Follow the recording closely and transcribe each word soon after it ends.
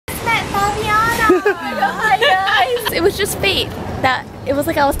Hi guys! It was just fate that it was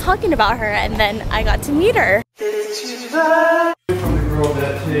like I was talking about her and then I got to meet her. From the girl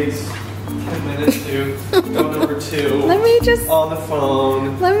that takes 10 minutes to go number 2. Let me just on the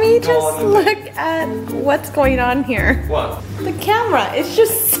phone. Let me just look at what's going on here. What? The camera. It's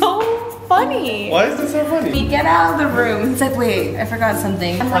just so funny. Why is this so funny? We get out of the room. He's like, wait, I forgot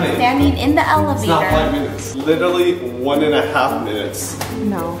something. I'm like standing in the elevator. It's not 5 minutes. Literally 1.5 minutes.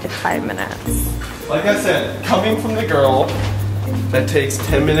 No, it's 5 minutes. Like I said, coming from the girl that takes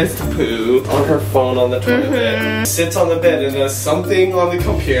 10 minutes to poo on her phone on the toilet, sits on the bed and does something on the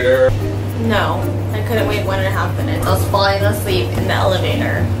computer. No, I couldn't wait 1.5 minutes. I was falling asleep in the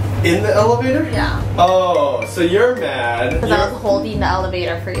elevator. In the elevator? Yeah. Oh, so you're mad. Because I was holding the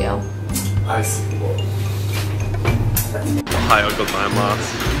elevator for you. I see. Hi, Uncle Time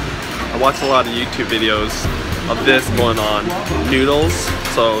Loss. I watch a lot of YouTube videos of this going on. Noodles.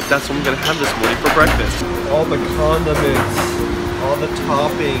 So that's what I'm going to have this morning for breakfast. All the condiments, all the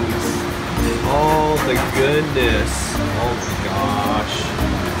toppings, all the goodness. Oh my gosh.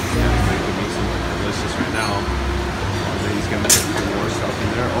 Yeah, making me something delicious right now. And he's going to put more stuff in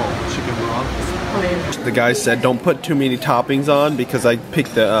there. Oh, chicken broth. The guy said don't put too many toppings on because I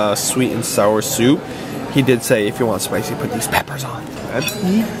picked the sweet and sour soup. He did say if you want spicy, put these peppers on. Let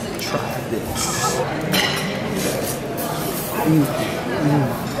me try this.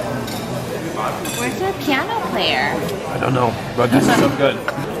 Where's the piano player? I don't know, but this is so good.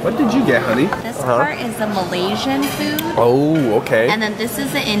 What did you get, honey? This part is the Malaysian food. Oh, okay. And then this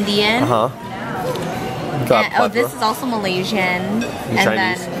is the Indian. And, oh, this is also Malaysian. And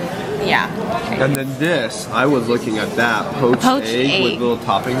Chinese. Then, yeah. Chinese. And then this, I was looking at that poached egg with little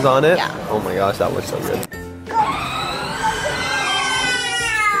toppings on it. Yeah. Oh my gosh, that looks so good.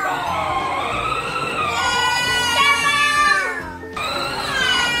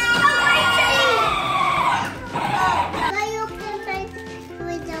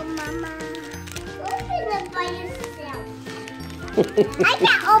 I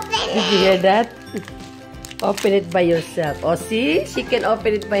can open it. Did you hear that? Open it by yourself. Oh, see? She can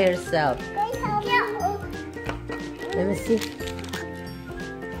open it by herself. Let me see.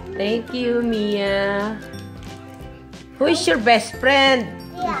 Thank you, Mia. Who is your best friend?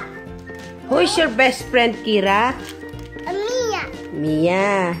 Yeah. Who is your best friend, Kira? Mia.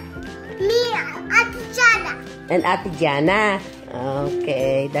 Mia. Mia. Ate Jana. And Ate Jana.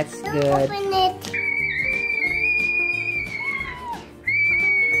 Okay, that's good. Open it.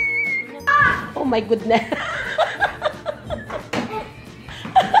 Oh my goodness.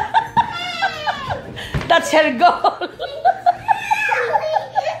 That's her goal.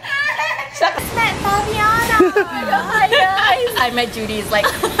 Hi guys! I met Judy's like,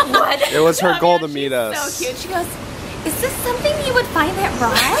 what? It was her goal to meet us. So cute. She goes, is this something you would find at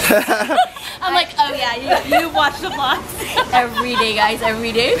Ross? I'm like, oh yeah, you watch the vlogs. Every day, guys,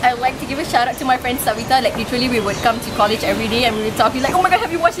 every day. I'd like to give a shout out to my friend Savita. Like literally we would come to college every day and we would talk, be like, oh my god,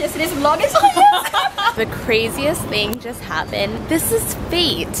 have you watched yesterday's vlog? It's like, yes. The craziest thing just happened. This is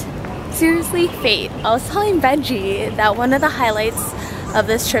fate. Seriously, fate. I was telling Benji that one of the highlights of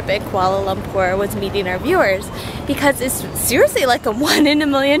this trip in Kuala Lumpur was meeting our viewers, because it's seriously like a 1 in a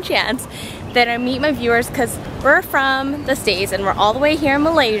million chance that I meet my viewers, because we're from the States and we're all the way here in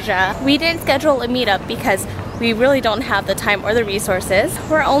Malaysia. We didn't schedule a meetup because we really don't have the time or the resources.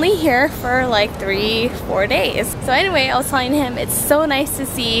 We're only here for like 3-4 days. So anyway, I was telling him it's so nice to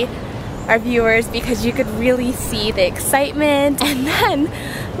see our viewers because you could really see the excitement. And then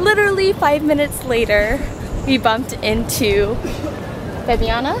literally 5 minutes later, we bumped into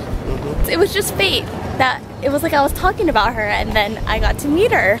Fabiana. It was just fate that it was like I was talking about her and then I got to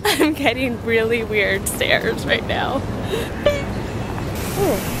meet her. I'm getting really weird stares right now. Ooh,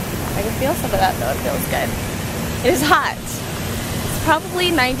 I can feel some of that though. It feels good. It is hot. It's probably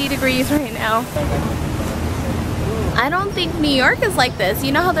 90 degrees right now. I don't think New York is like this.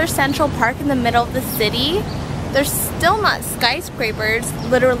 You know how there's Central Park in the middle of the city? There's still not skyscrapers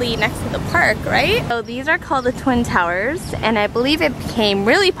literally next to the park, right? So these are called the Twin Towers, and I believe it became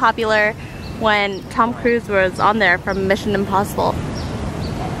really popular when Tom Cruise was on there from Mission Impossible.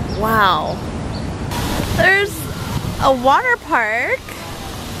 Wow. There's a water park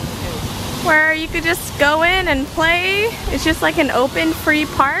where you could just go in and play. It's just like an open free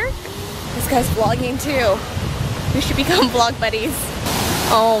park. This guy's vlogging too. We should become vlog buddies.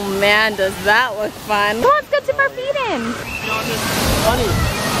 Oh man, does that look fun. Come on, let's go dip our feet in.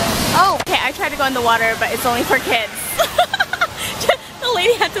 Oh, okay, I tried to go in the water, but it's only for kids. The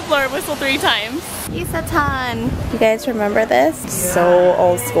lady had to blow her whistle 3 times. Itsjudytime. You guys remember this? So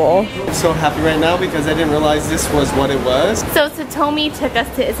old school. I'm so happy right now because I didn't realize this was what it was. So Satomi took us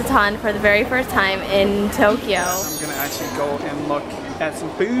to Itsjudytime for the very first time in Tokyo. I'm gonna actually go and look at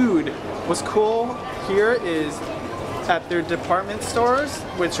some food. What's cool here is at their department stores,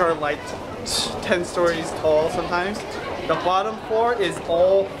 which are like 10 stories tall sometimes, the bottom floor is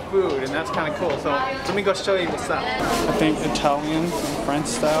all food, and that's kind of cool. So let me go show you what's up. I think Italian and French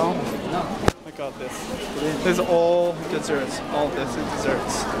style. Look at this. This is all desserts. All this is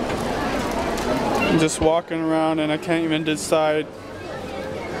desserts. I'm just walking around and I can't even decide.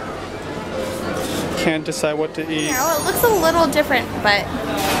 Can't decide what to eat. Well, it looks a little different, but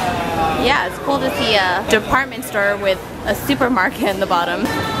yeah, it's cool to see a department store with a supermarket in the bottom.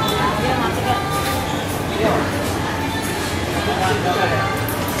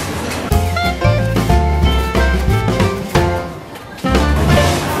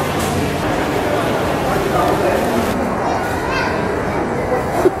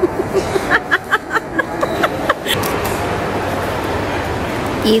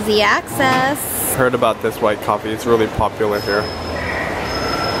 Easy access. Heard about this white coffee. It's really popular here.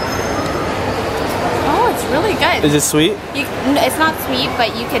 Oh, it's really good. Is it sweet? It's not sweet,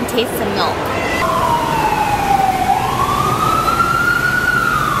 but you can taste the milk.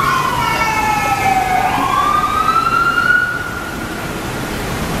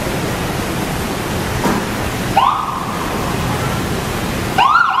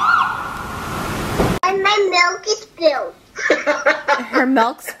 And my milk is spilled. Her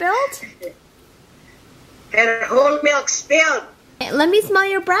milk spilled? Her whole milk spilled. Let me smell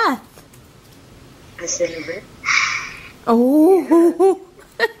your breath. I said, "Rick, Oh.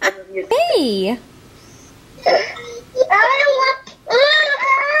 Hey.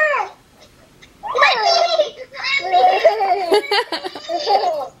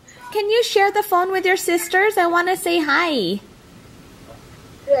 Can you share the phone with your sisters? I want to say hi.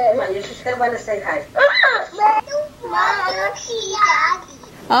 come on, your sister want to say hi."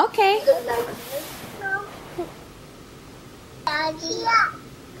 Okay.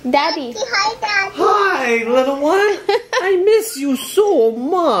 Daddy. Hi, Daddy. Hi, little one. I miss you so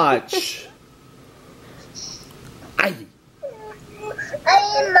much. I'm in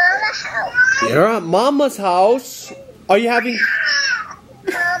Mama's house. You're at Mama's house. Are you having?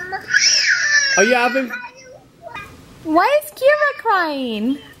 Are you having? Why is Kira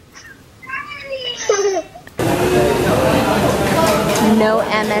crying? No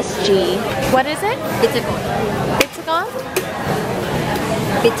MSG. What is it? It's a god. It's a god?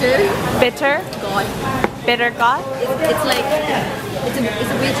 Bitter Bitter? god. Bitter god? It's like it's a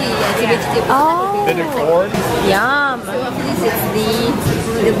veggie. It's a vegetable. Oh. Bitter gourd? Yum. So after this, it's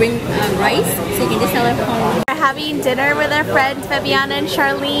the bring rice. So you can just sell it home. We're having dinner with our friends Fabiana and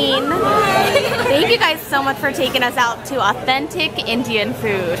Charlene. Thank you guys so much for taking us out to authentic Indian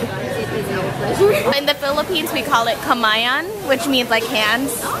food. It's our pleasure. In the Philippines, we call it kamayan, which means like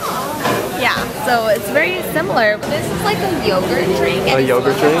hands. Yeah, so it's very similar. This is like a yogurt drink. And A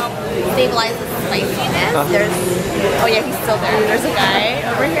yogurt drink? Stabilize the spiciness. There's, oh yeah, he's still there. There's a guy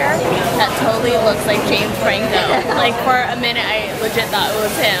over here that totally looks like James Franco. Like for a minute, I legit thought it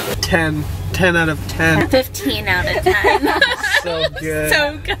was him. 10 out of 10. 15 out of 10. So good.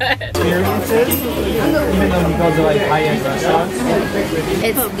 So good. Experiences, even though you go to like high-end restaurants.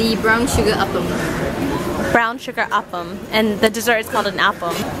 It's the brown sugar appam. Brown sugar appam, and the dessert is called an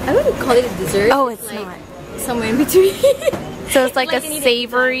appam. I wouldn't call it a dessert. Oh, it's like not. somewhere in between. So it's like, Like a anything.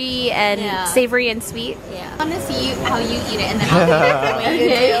 savory and Yeah. savory and sweet. Yeah. I want to see how you eat it, and then I'll do what you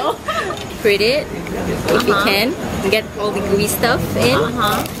do. Grate it if you can. Get all the gooey stuff in,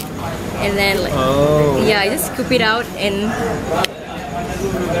 and then like yeah, just scoop it out and.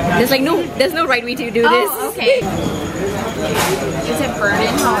 There's like there's no right way to do this. Oh, okay. Is it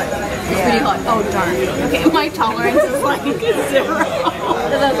burning hot? It's pretty hot. Oh darn. Okay, my tolerance is like 0.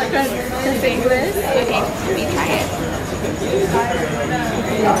 That's like the this. Okay, let me try it.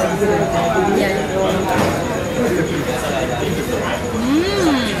 Yeah.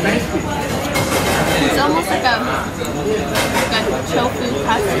 It's almost like a tofu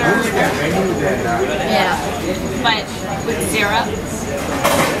custard. Yeah. But with syrup.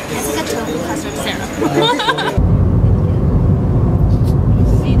 It's like a tofu custard syrup.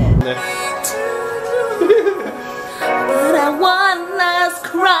 But I want last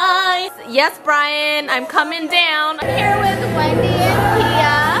cry. Yes, Brian, I'm coming down. I'm here with Wendy and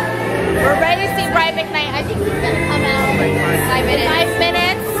Pia. We're ready to see Brian McKnight. I think he's gonna come out in 5 minutes. 5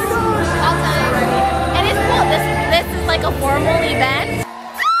 minutes. Outside. And it's cool. This is like a formal event.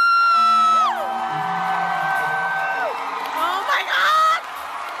 Oh my god!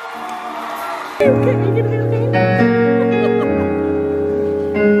 Okay,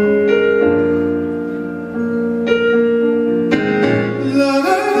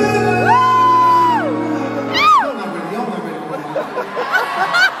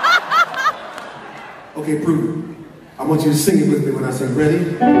 prove it. I want you to sing it with me when I say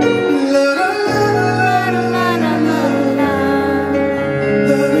ready.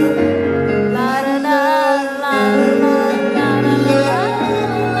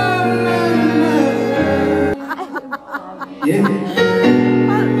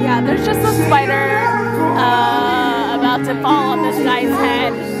 Yeah, there's just a spider about to fall on this guy's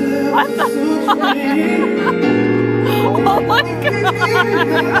head. What the fuck? Oh my god!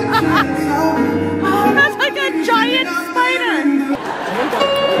 That's like a giant spider!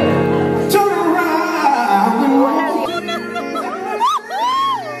 Turn around! Oh no!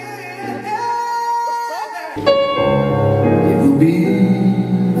 It will be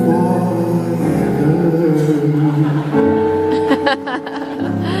forever.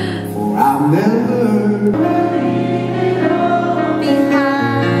 For I'll never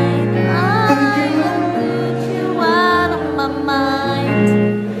Behind, I put you out of my mind.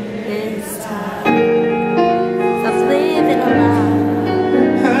 This time, I'm living alive.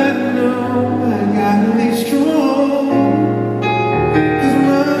 I know I gotta be strong. 'Cause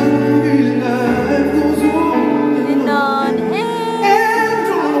my life goes on And on and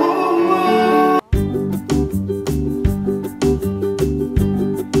on.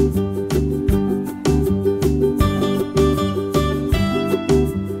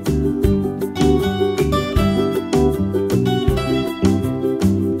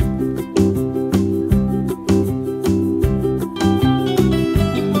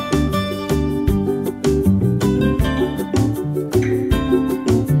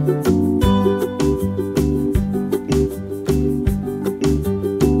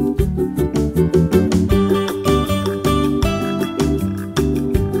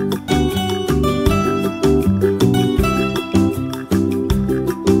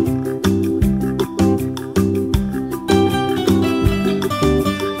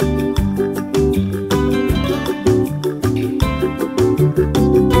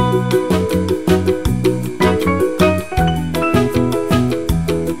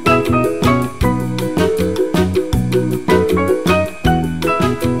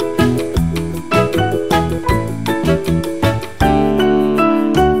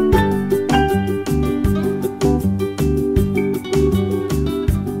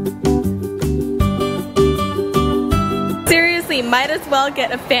 Might as well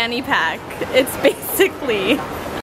get a fanny pack. It's basically